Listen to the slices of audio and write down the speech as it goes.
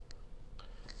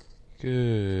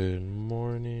Good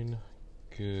morning,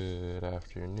 good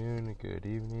afternoon, good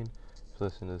evening. If you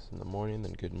listen to this in the morning,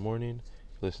 then good morning.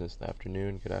 If you listen to this in the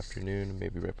afternoon, good afternoon,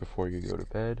 maybe right before you go to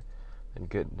bed, then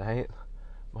good night.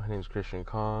 My name is Christian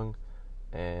Kong,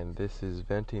 and this is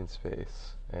Venting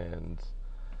Space. And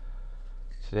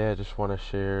today I just want to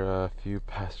share a few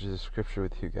passages of scripture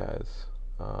with you guys.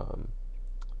 I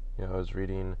was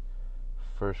reading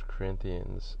 1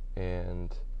 Corinthians,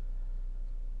 and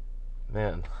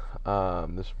man,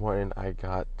 this morning I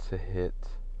got to hit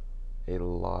a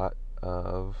lot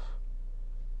of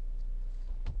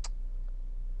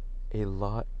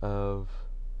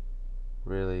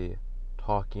really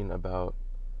talking about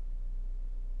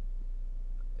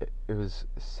it was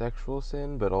sexual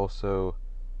sin, but also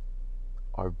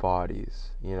our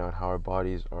bodies, and how our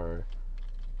bodies are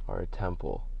a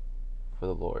temple for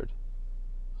the Lord.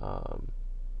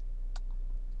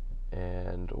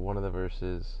 And one of the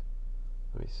verses,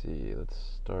 let me see, let's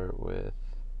start with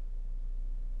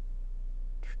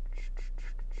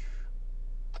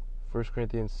 1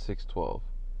 Corinthians 6:12.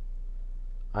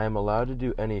 I am allowed to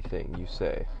do anything, you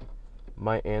say.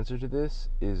 My answer to this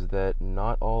is that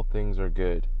not all things are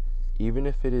good. Even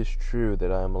if it is true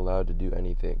that I am allowed to do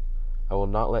anything, I will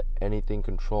not let anything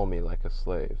control me like a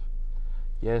slave.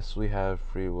 Yes, we have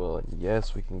free will, and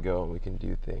yes, we can go and we can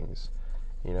do things.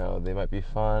 They might be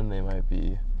fun, we might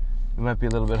be a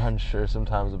little bit unsure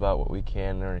sometimes about what we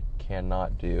can or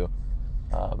cannot do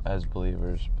as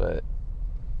believers, but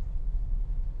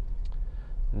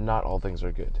not all things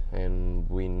are good, and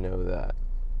we know that.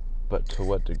 But to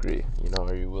what degree?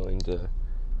 Are you willing to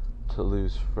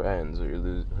lose friends, or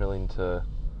you're willing to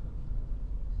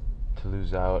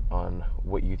lose out on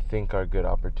what you think are good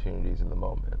opportunities in the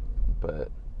moment,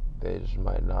 but they just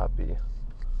might not be?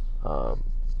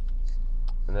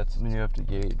 And that's something you have to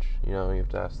gauge. You have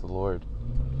to ask the Lord.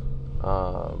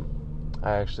 I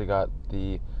actually got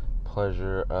the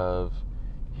pleasure of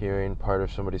hearing part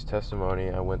of somebody's testimony.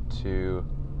 I went to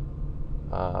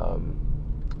a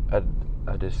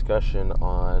discussion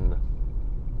on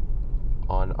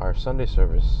our Sunday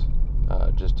service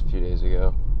just a few days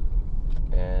ago,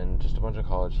 and just a bunch of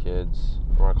college kids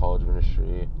from our college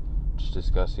ministry just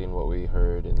discussing what we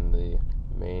heard in the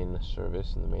main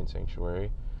service, in the main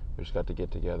sanctuary. We just got to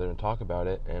get together and talk about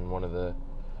it, and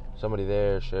somebody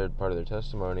there shared part of their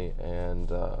testimony,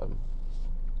 and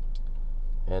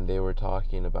they were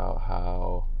talking about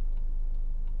how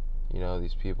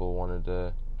these people wanted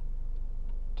to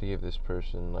give this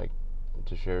person,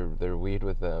 to share their weed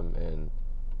with them and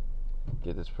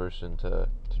get this person to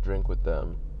drink with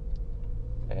them.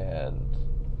 And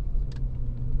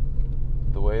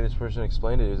the way this person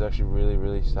explained it was actually really,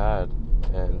 really sad.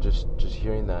 And just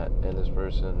hearing that, and this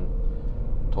person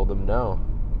told them no,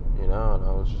 and I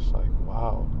was just like,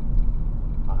 wow,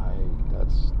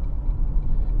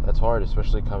 that's hard,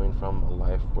 especially coming from a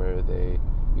life where they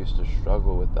used to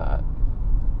struggle with that.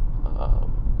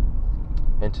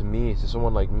 And to me, to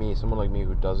someone like me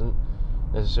who doesn't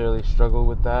necessarily struggle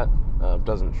with that, but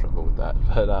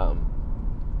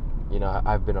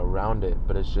I've been around it,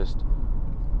 but it's just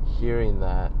hearing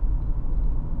that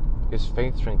is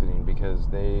faith strengthening, because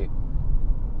they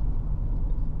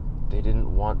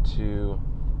didn't want to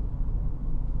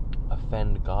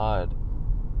offend God,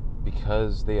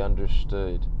 because they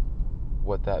understood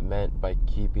what that meant by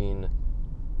keeping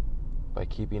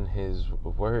His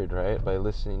word, right? By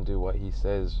listening to what He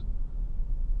says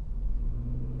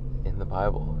in the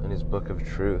Bible, in His book of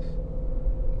truth.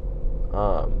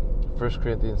 1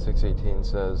 Corinthians 6:18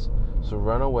 says, "So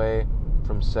run away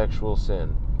from sexual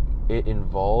sin. It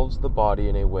involves the body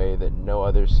in a way that no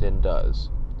other sin does.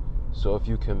 So if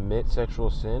you commit sexual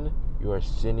sin, you are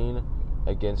sinning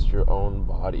against your own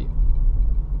body."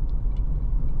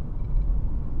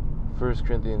 1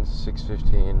 Corinthians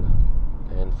 6:15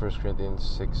 and 1 Corinthians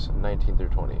 6:19 through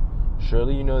 20.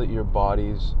 Surely you know that your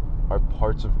bodies are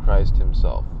parts of Christ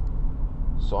Himself.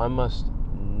 So I must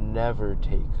never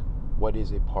take what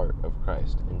is a part of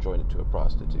Christ and join it to a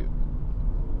prostitute.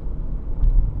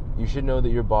 You should know that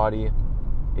your body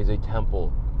is a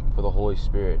temple for the Holy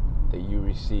Spirit that you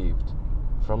received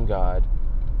from God,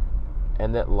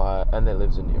 and that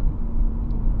lives in you.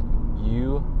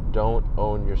 You don't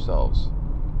own yourselves.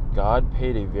 God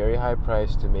paid a very high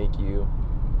price to make you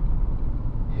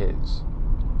His.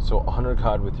 So honor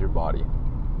God with your body.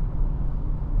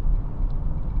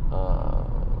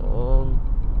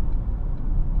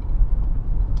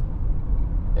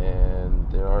 And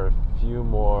there are a few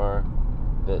more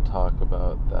that talk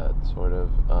about that sort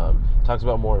of, talks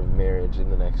about more of marriage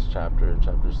in the next chapter, in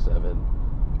chapter 7.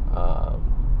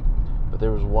 But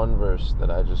there was one verse that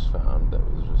I just found that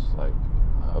was just like,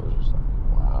 I was just like,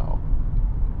 wow.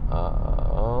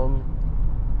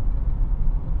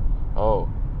 Oh,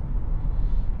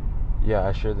 yeah,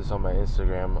 I shared this on my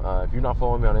Instagram. If you're not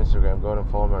following me on Instagram, go ahead and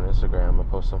follow me on Instagram. I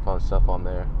post some fun stuff on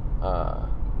there.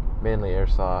 Mainly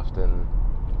airsoft and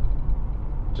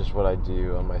just what I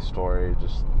do on my story,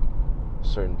 just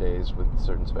certain days with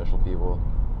certain special people.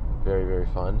 Very, very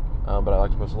fun. But I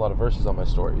like to post a lot of verses on my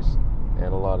stories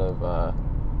and a lot of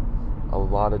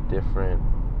different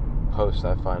posts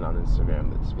I find on Instagram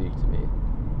that speak to me.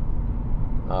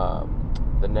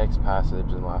 The next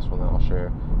passage and the last one that I'll share,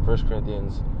 1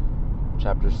 Corinthians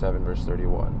chapter 7, verse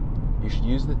 31. You should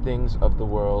use the things of the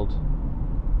world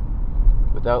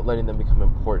without letting them become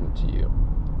important to you.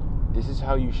 This is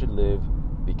how you should live,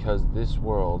 because this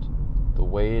world, the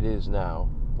way it is now,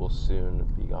 will soon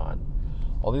be gone.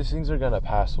 All these things are going to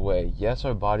pass away. Yes,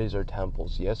 our bodies are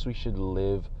temples. Yes, we should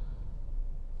live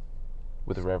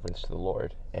with reverence to the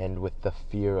Lord and with the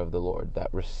fear of the Lord,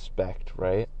 that respect,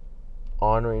 right?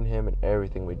 Honoring Him in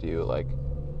everything we do. Like,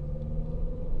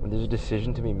 when there's a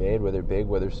decision to be made, whether big,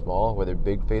 whether small, whether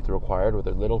big faith required,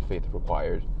 whether little faith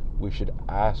required, we should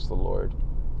ask the Lord.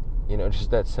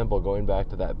 Just that simple, going back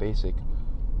to that basic,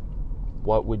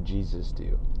 what would Jesus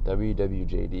do?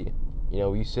 WWJD.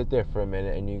 You sit there for a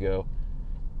minute and you go,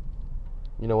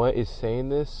 you know what, is saying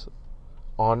this,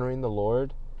 honoring the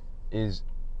Lord, is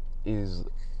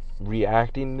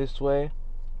reacting this way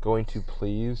going to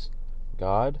please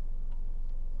God?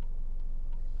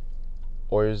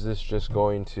 Or is this just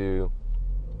going to,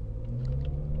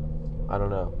 I don't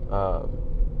know,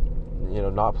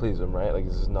 not please Him, right? Like,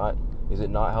 is it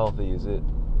not healthy? Is it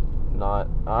not,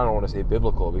 I don't want to say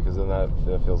biblical, because then that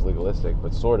feels legalistic,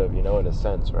 but sort of, in a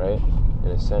sense, right?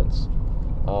 In a sense.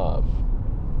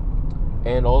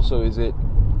 And also, is it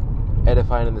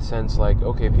edifying in the sense, like,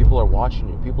 okay, people are watching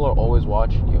you. People are always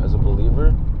watching you. As a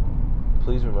believer,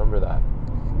 please remember that.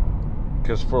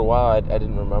 Because for a while, I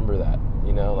didn't remember that,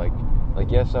 like,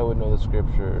 yes, I would know the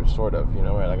scripture, sort of,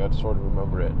 right? Like, I'd sort of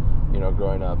remember it,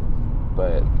 growing up.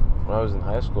 But when I was in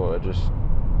high school, I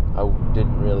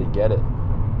didn't really get it,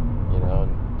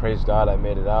 and praise God I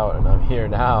made it out, and I'm here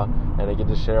now, and I get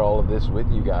to share all of this with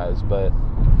you guys, but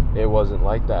it wasn't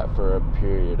like that for a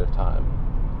period of time.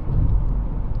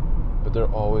 But they're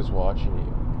always watching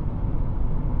you.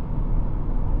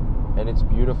 And it's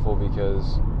beautiful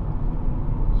because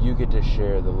you get to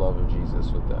share the love of Jesus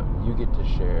with them. You get to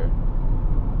share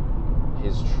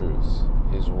His truths,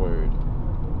 His word.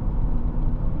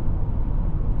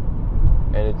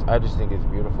 And I just think it's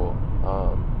beautiful.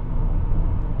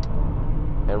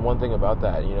 And one thing about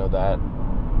that, that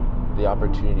the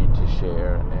opportunity to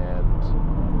share, and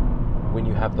when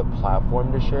you have the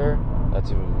platform to share,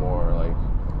 that's even more like,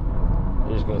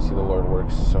 you're just going to see the Lord work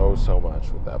so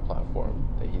much with that platform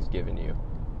that He's given you.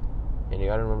 And you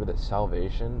got to remember that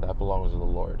salvation, that belongs to the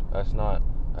Lord. That's not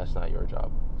your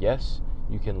job. Yes,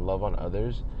 you can love on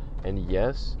others, and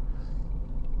yes,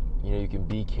 you can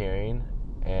be caring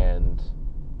and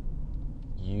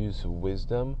use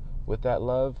wisdom with that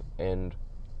love and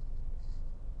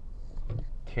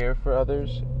care for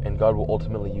others, and God will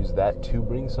ultimately use that to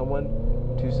bring someone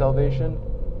to salvation.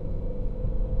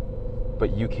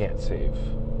 But you can't save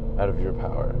out of your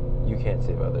power. You can't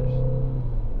save others.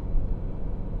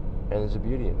 And there's a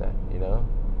beauty in that,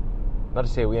 Not to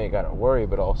say we ain't got to worry,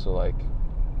 but also, like,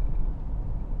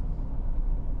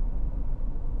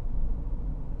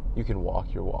 you can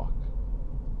walk your walk.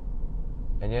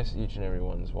 And yes, each and every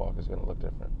one's walk is going to look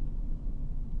different.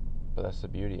 But that's the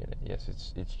beauty in it. Yes,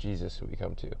 it's Jesus who we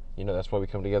come to. That's why we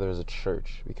come together as a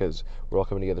church, because we're all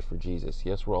coming together for Jesus.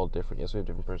 Yes, we're all different. Yes, we have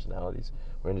different personalities.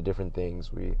 We're into different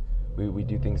things. We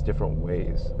do things different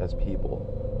ways as people.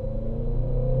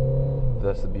 But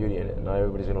that's the beauty in it. Not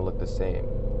everybody's going to look the same.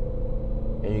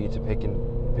 And you get to pick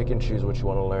and choose what you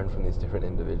want to learn from these different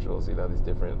individuals, these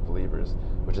different believers,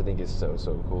 which I think is so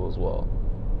cool as well.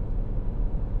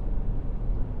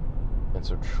 And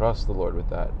so trust the Lord with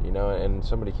that, and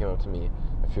somebody came up to me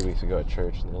a few weeks ago at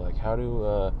church, and they're like, how do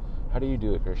you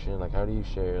do it, Christian? Like, how do you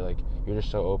share? Like, you're just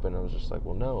so open. I was just like,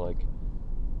 well, no, like,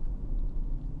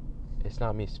 it's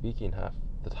not me speaking half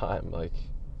the time, like,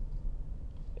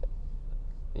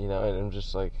 and I'm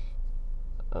just like,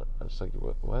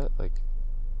 what? Like,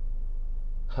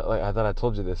 I thought I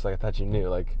told you this, like, I thought you knew,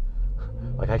 like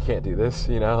I can't do this,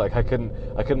 like, I couldn't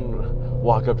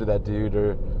walk up to that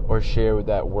dude or share with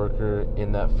that worker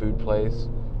in that food place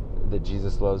that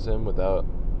Jesus loves him without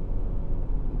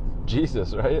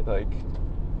Jesus, right? Like,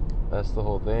 that's the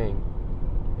whole thing.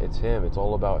 It's Him. It's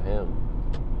all about Him.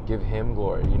 Give Him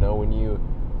glory.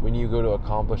 When you go to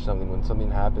accomplish something, when something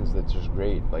happens that's just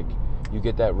great, like, You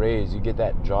get that raise, you get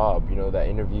that job, that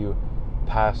interview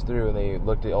passed through, and they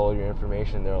looked at all your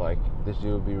information. They're like, this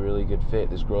dude would be a really good fit.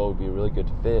 This girl would be a really good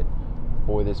fit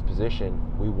for this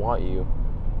position. We want you.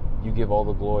 You give all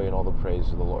the glory and all the praise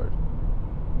to the Lord.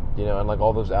 And like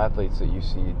all those athletes that you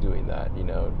see doing that,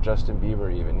 Justin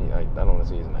Bieber even, I don't want to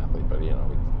say he's an athlete, but he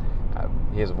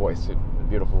has a voice, a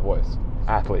beautiful voice.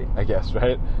 Athlete, I guess,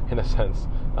 right? In a sense.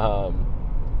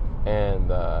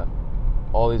 And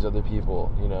all these other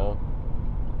people,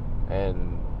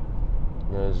 and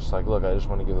it's just like, look, I just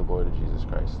want to give the glory to Jesus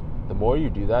Christ. The more you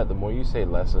do that, the more you say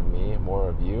less of me, more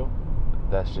of you,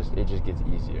 it just gets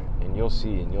easier. And you'll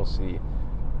see, you'll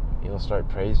start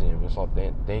praising him, you'll start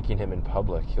thanking him in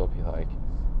public. He'll be like,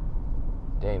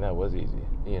 dang, that was easy,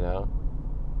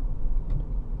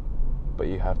 But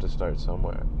you have to start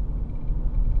somewhere.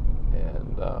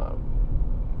 And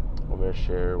I'm going to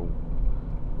share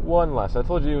one last. I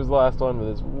told you it was the last one, but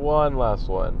it's one last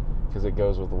one because it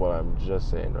goes with what I'm just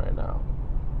saying right now.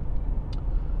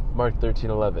 Mark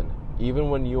 13:11. Even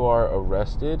when you are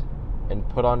arrested and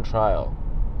put on trial,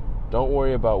 don't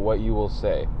worry about what you will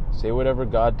say. Say whatever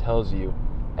God tells you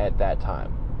at that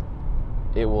time.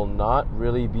 It will not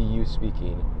really be you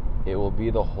speaking. It will be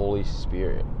the Holy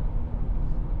Spirit.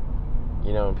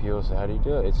 And people say, how do you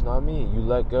do it? It's not me. You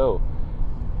let go.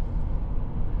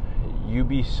 You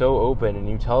be so open and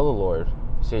you tell the Lord,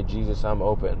 say, Jesus, I'm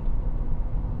open.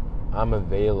 I'm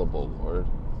available, Lord.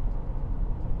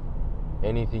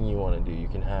 Anything you want to do, you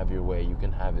can have your way. You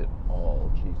can have it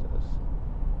all, Jesus.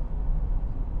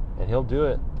 And he'll do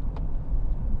it.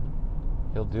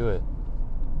 He'll do it.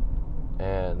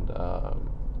 And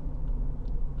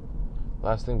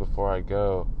last thing before I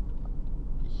go,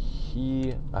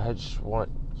 I just want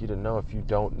you to know, if you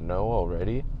don't know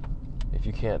already, if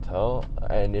you can't tell,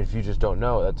 and if you just don't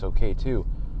know, that's okay too.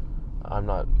 I'm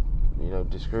not,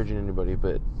 discouraging anybody,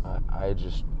 but I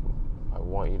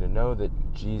want you to know that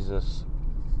Jesus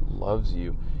loves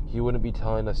you. He wouldn't be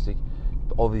telling us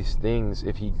all these things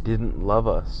if he didn't love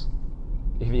us.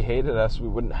 If he hated us, we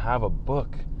wouldn't have a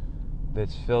book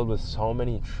that's filled with so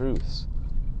many truths.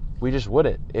 We just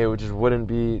wouldn't. It just wouldn't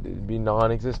be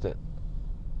non-existent.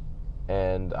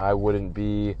 And I wouldn't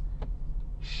be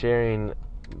sharing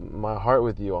my heart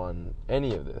with you on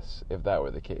any of this if that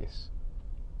were the case.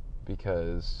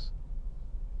 Because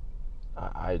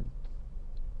if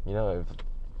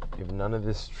none of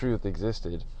this truth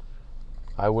existed,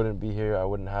 I wouldn't be here. I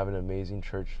wouldn't have an amazing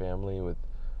church family with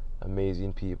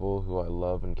amazing people who I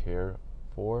love and care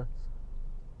for,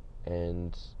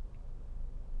 and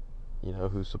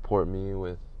who support me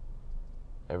with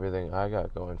everything I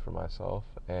got going for myself.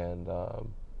 And I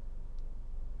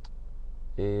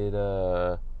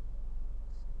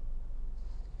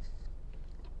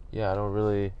don't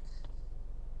really,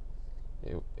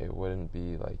 it wouldn't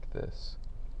be like this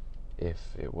if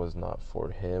it was not for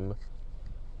him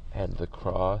and the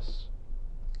cross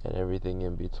and everything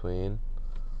in between.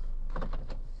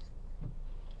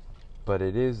 But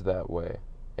it is that way.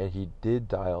 And he did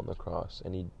die on the cross,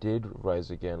 and he did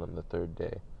rise again on the third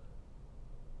day.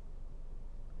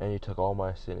 And he took all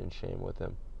my sin and shame with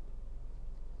him.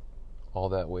 All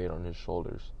that weight on his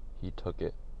shoulders, he took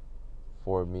it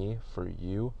for me, for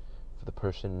you, for the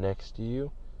person next to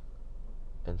you,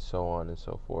 and so on and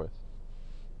so forth.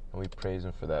 And we praise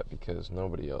him for that, because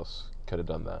nobody else could have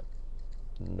done that.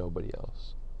 Nobody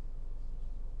else.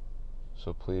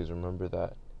 So please remember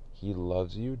that. He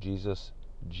loves you. Jesus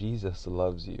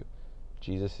loves you.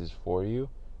 Jesus is for you.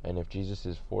 And if Jesus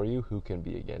is for you, who can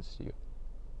be against you?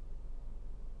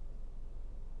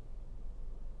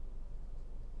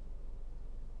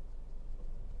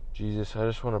 Jesus, I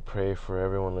just want to pray for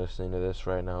everyone listening to this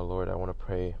right now, Lord. I want to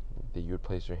pray that you would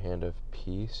place your hand of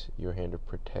peace, your hand of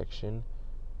protection,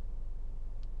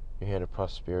 your hand of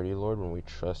prosperity, Lord, when we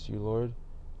trust you, Lord.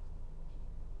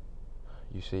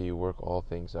 You say you work all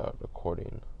things out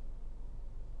according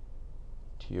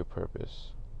to your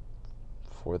purpose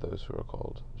for those who are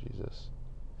called, Jesus.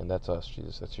 And that's us,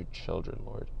 Jesus. That's your children,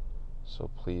 Lord. So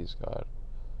please, God,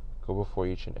 go before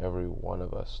each and every one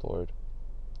of us, Lord.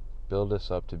 Build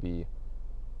us up to be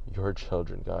your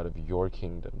children, God, of your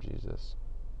kingdom, Jesus.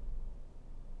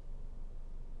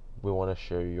 We want to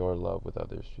share your love with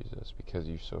others, Jesus, because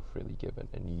you're so freely given,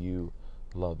 and you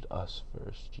loved us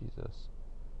first, Jesus.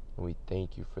 And we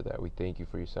thank you for that. We thank you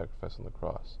for your sacrifice on the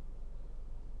cross.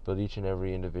 Build each and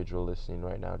every individual listening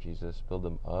right now, Jesus. Build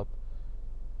them up.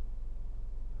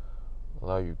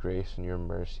 Allow your grace and your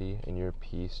mercy and your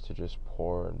peace to just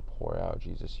pour and pour out,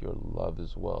 Jesus, your love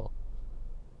as well.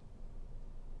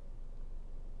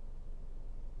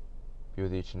 Be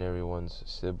with each and everyone's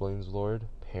siblings, Lord,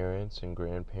 parents and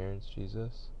grandparents,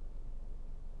 Jesus.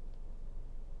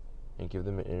 and give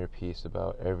them an inner peace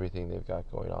about everything they've got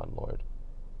going on, Lord.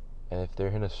 And if they're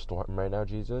in a storm right now,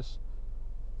 Jesus,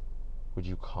 would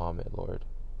you calm it, Lord?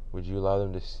 Would you allow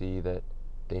them to see that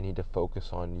they need to focus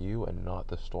on you and not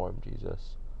the storm,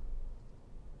 Jesus?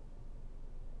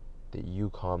 That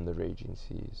you calm the raging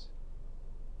seas.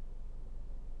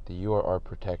 That you are our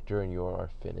protector and you are our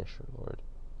finisher, Lord.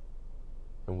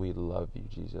 And we love you,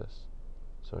 Jesus.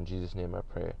 So in Jesus' name I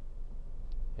pray.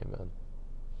 Amen.